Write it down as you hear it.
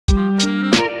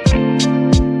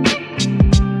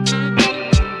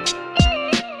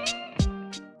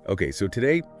Okay, so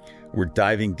today we're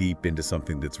diving deep into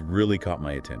something that's really caught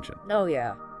my attention. Oh,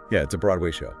 yeah. Yeah, it's a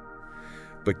Broadway show.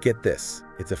 But get this,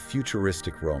 it's a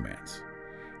futuristic romance.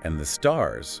 And the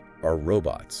stars are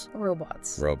robots.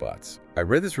 Robots. I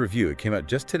read this review. It came out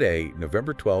just today,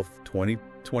 November 12th,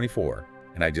 2024,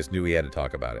 and I just knew we had to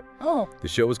talk about it. Oh, The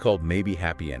show is called Maybe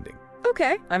Happy Ending.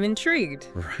 okay. I'm intrigued.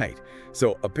 Right.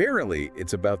 So apparently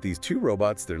it's about these two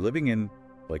robots. They're living in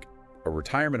like a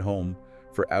retirement home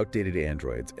for outdated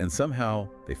androids, and somehow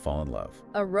they fall in love.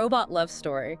 A robot love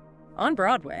story on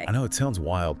Broadway. I know it sounds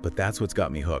wild, but that's what's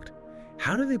got me hooked.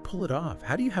 How do they pull it off?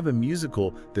 How do you have a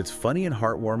musical that's funny and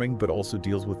heartwarming, but also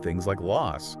deals with things like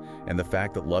loss and the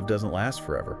fact that love doesn't last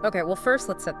forever? Okay, well, first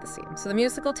let's set the scene. So the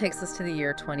musical takes us to the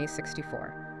year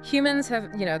 2064. Humans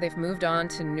have, they've moved on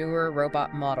to newer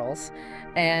robot models,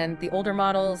 and the older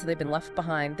models, they've been left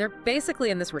behind. They're basically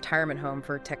in this retirement home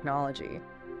for technology.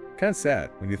 Kind of sad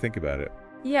when you think about it.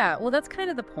 Yeah, well, that's kind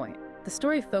of the point. The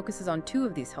story focuses on two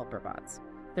of these helper bots.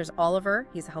 There's Oliver,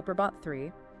 he's a helper bot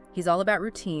 3. He's all about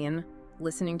routine,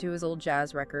 listening to his old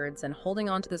jazz records, and holding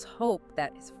on to this hope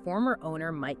that his former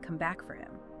owner might come back for him.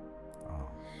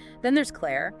 Oh. Then there's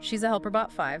Claire. She's a helper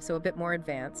bot 5, so a bit more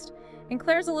advanced. And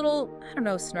Claire's a little,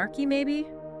 snarky maybe?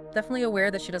 Definitely aware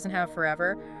that she doesn't have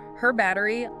forever. Her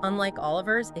battery, unlike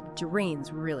Oliver's, it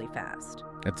drains really fast.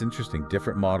 That's interesting.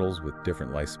 Different models with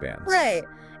different lifespans. Right.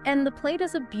 And the play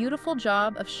does a beautiful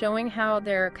job of showing how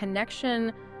their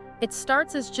connection, it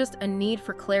starts as just a need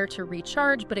for Claire to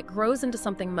recharge, but it grows into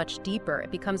something much deeper.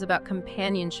 It becomes about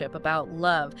companionship, about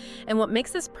love. And what makes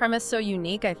this premise so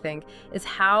unique, I think, is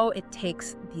how it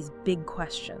takes these big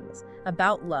questions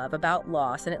about love, about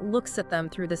loss, and it looks at them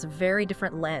through this very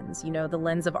different lens, the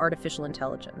lens of artificial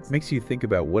intelligence. Makes you think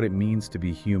about what it means to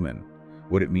be human,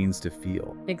 what it means to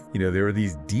feel. There are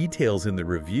these details in the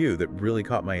review that really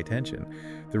caught my attention.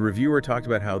 The reviewer talked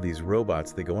about how these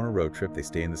robots, they go on a road trip, they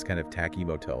stay in this kind of tacky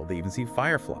motel, they even see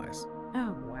fireflies.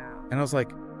 Oh, wow. And I was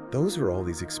like, those are all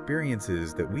these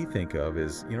experiences that we think of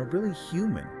as, really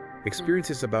human.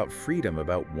 Experiences about freedom,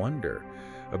 about wonder,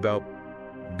 about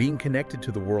being connected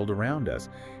to the world around us.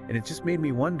 And it just made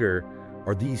me wonder,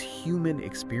 are these human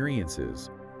experiences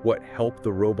what help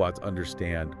the robots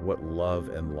understand what love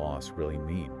and loss really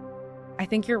mean? I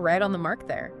think you're right on the mark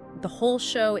there. The whole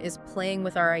show is playing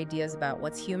with our ideas about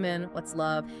what's human, what's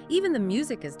love. Even the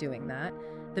music is doing that.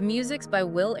 The music's by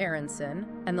Will Aronson,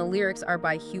 and the lyrics are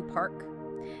by Hugh Park.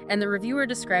 And the reviewer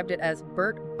described it as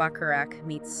Burt Bacharach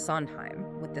meets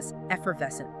Sondheim, with this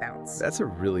effervescent bounce. That's a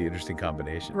really interesting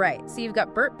combination. Right. So you've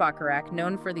got Burt Bacharach,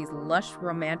 known for these lush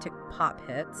romantic pop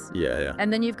hits. Yeah.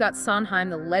 And then you've got Sondheim,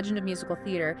 the legend of musical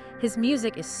theater. His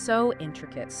music is so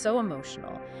intricate, so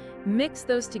emotional. Mix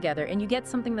those together and you get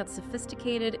something that's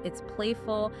sophisticated, it's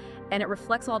playful, and it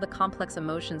reflects all the complex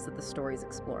emotions that the story's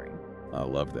exploring. I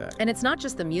love that. And it's not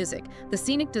just the music. The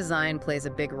scenic design plays a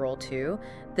big role too.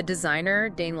 The designer,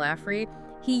 Dane Laffrey,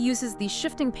 he uses these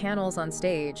shifting panels on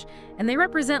stage, and they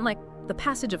represent like the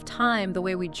passage of time, the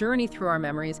way we journey through our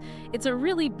memories. It's a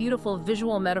really beautiful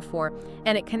visual metaphor,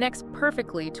 and it connects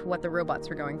perfectly to what the robots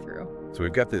are going through. So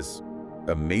we've got this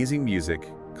amazing music,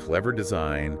 clever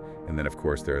design, and then of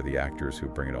course there are the actors who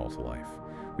bring it all to life.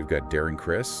 We've got Darren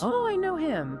Criss. Oh, I know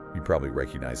him. You probably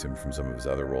recognize him from some of his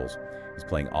other roles. He's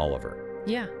playing Oliver.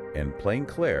 Yeah. And playing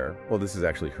Claire, well, this is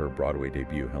actually her Broadway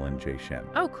debut, Helen J. Shen.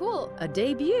 Oh, cool. A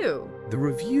debut. The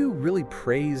review really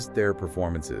praised their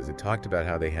performances. It talked about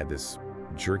how they had this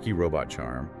jerky robot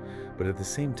charm, but at the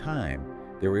same time,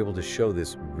 they were able to show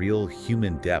this real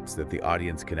human depths that the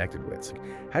audience connected with. So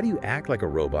how do you act like a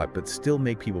robot but still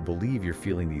make people believe you're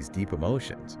feeling these deep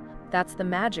emotions? That's the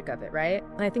magic of it, right?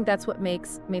 And I think that's what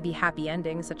makes maybe Happy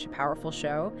Ending such a powerful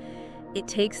show. It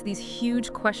takes these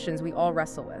huge questions we all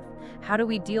wrestle with. How do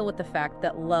we deal with the fact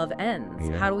that love ends?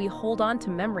 Yeah. How do we hold on to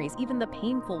memories, even the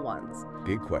painful ones?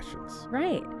 Big questions.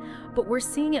 Right. But we're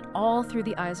seeing it all through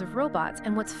the eyes of robots.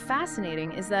 And what's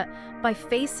fascinating is that by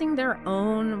facing their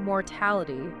own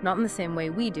mortality, not in the same way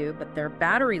we do, but their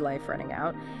battery life running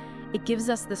out, it gives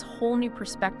us this whole new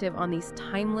perspective on these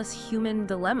timeless human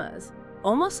dilemmas.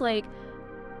 Almost like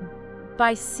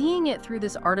by seeing it through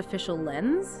this artificial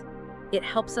lens, it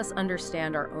helps us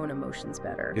understand our own emotions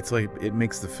better. It's like it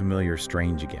makes the familiar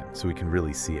strange again, so we can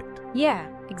really see it. Yeah,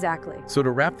 exactly. So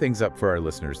to wrap things up for our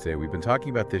listeners today, we've been talking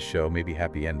about this show, Maybe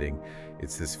Happy Ending.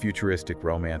 It's this futuristic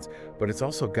romance, but it's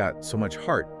also got so much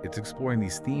heart. It's exploring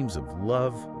these themes of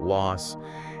love, loss,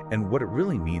 and what it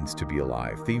really means to be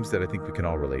alive. Themes that I think we can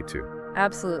all relate to.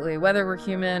 Absolutely, whether we're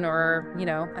human or,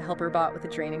 a helper bot with a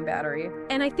draining battery.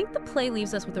 And I think the play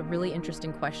leaves us with a really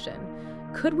interesting question.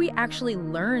 Could we actually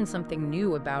learn something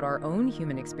new about our own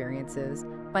human experiences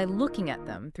by looking at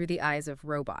them through the eyes of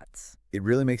robots. It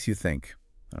really makes you think.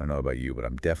 I don't know about you, but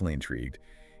I'm definitely intrigued.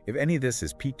 If any of this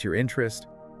has piqued your interest,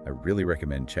 I really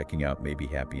recommend checking out Maybe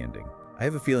Happy Ending. I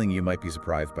have a feeling you might be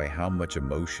surprised by how much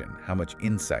emotion, how much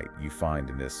insight you find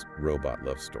in this robot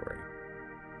love story.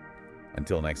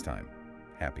 Until next time,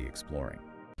 happy exploring.